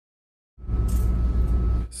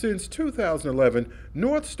Since 2011,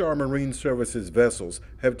 North Star Marine Services vessels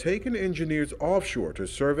have taken engineers offshore to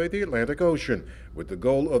survey the Atlantic Ocean with the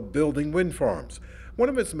goal of building wind farms. One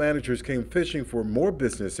of its managers came fishing for more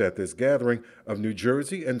business at this gathering of New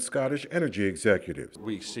Jersey and Scottish energy executives.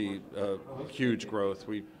 We see huge growth.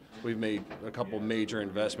 We've made a couple major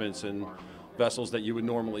investments in vessels that you would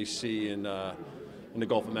normally see in the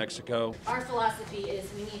Gulf of Mexico. Our philosophy is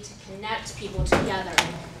we need to connect people together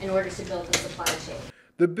in order to build the supply chain.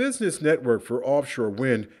 The Business Network for Offshore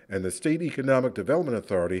Wind and the State Economic Development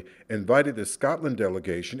Authority invited the Scotland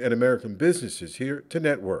delegation and American businesses here to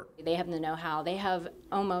network. They have the know-how. They have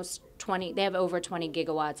over 20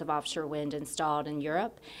 gigawatts of offshore wind installed in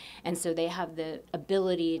Europe, and so they have the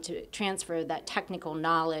ability to transfer that technical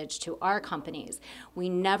knowledge to our companies. We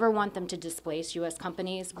never want them to displace U.S.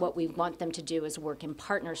 companies. What we want them to do is work in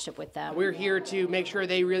partnership with them. We're here to make sure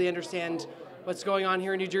they really understand what's going on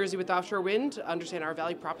here in New Jersey with offshore wind, understand our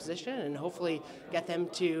value proposition, and hopefully get them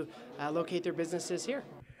to locate their businesses here.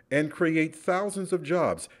 And create thousands of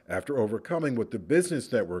jobs after overcoming what the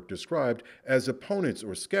Business Network described as opponents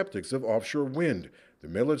or skeptics of offshore wind: the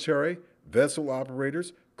military, vessel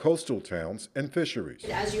operators, coastal towns, and fisheries.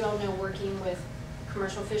 As you all know, working with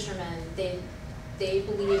commercial fishermen, they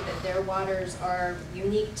believe that their waters are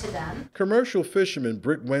unique to them. Commercial fisherman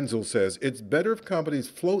Brick Wenzel says it's better if companies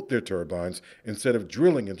float their turbines instead of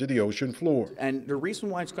drilling into the ocean floor. And the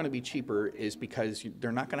reason why it's going to be cheaper is because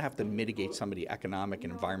they're not going to have to mitigate some of the economic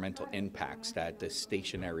and environmental impacts that the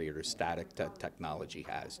stationary or static technology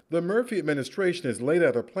has. The Murphy administration has laid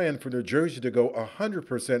out a plan for New Jersey to go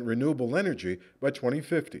 100% renewable energy by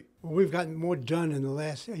 2050. Well, we've gotten more done in the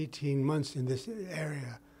last 18 months in this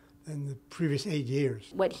area than the previous 8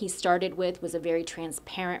 years. What he started with was a very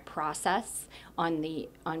transparent process on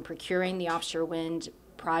procuring the offshore wind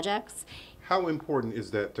projects. How important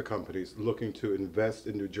is that to companies looking to invest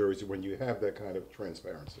in New Jersey when you have that kind of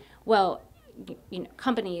transparency? Well,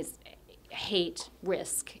 companies hate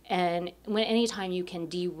risk, and anytime you can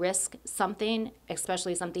de-risk something,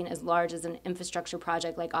 especially something as large as an infrastructure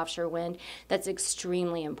project like offshore wind, that's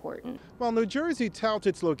extremely important. While New Jersey touts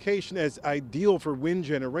its location as ideal for wind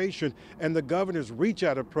generation and the governor's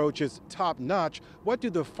reach-out approach is top-notch, what do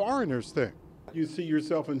the foreigners think? You see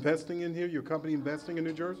yourself investing in here, your company investing in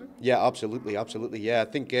New Jersey? Yeah, absolutely. Yeah, I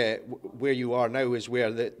think where you are now is where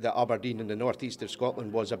the Aberdeen in the northeast of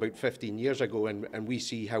Scotland was about 15 years ago, and we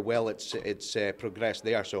see how well it's progressed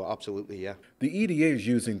there, so absolutely, yeah. The EDA is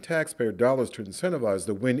using taxpayer dollars to incentivize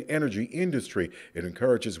the wind energy industry. It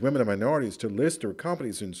encourages women and minorities to list their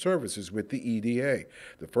companies and services with the EDA.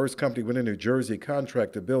 The first company winning a New Jersey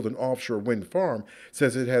contract to build an offshore wind farm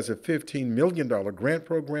says it has a $15 million grant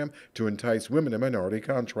program to entice women and minority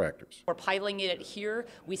contractors. We're piloting it here.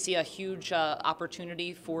 We see a huge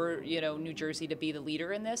opportunity for New Jersey to be the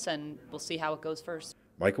leader in this, and we'll see how it goes first.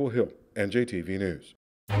 Michael Hill, NJTV News.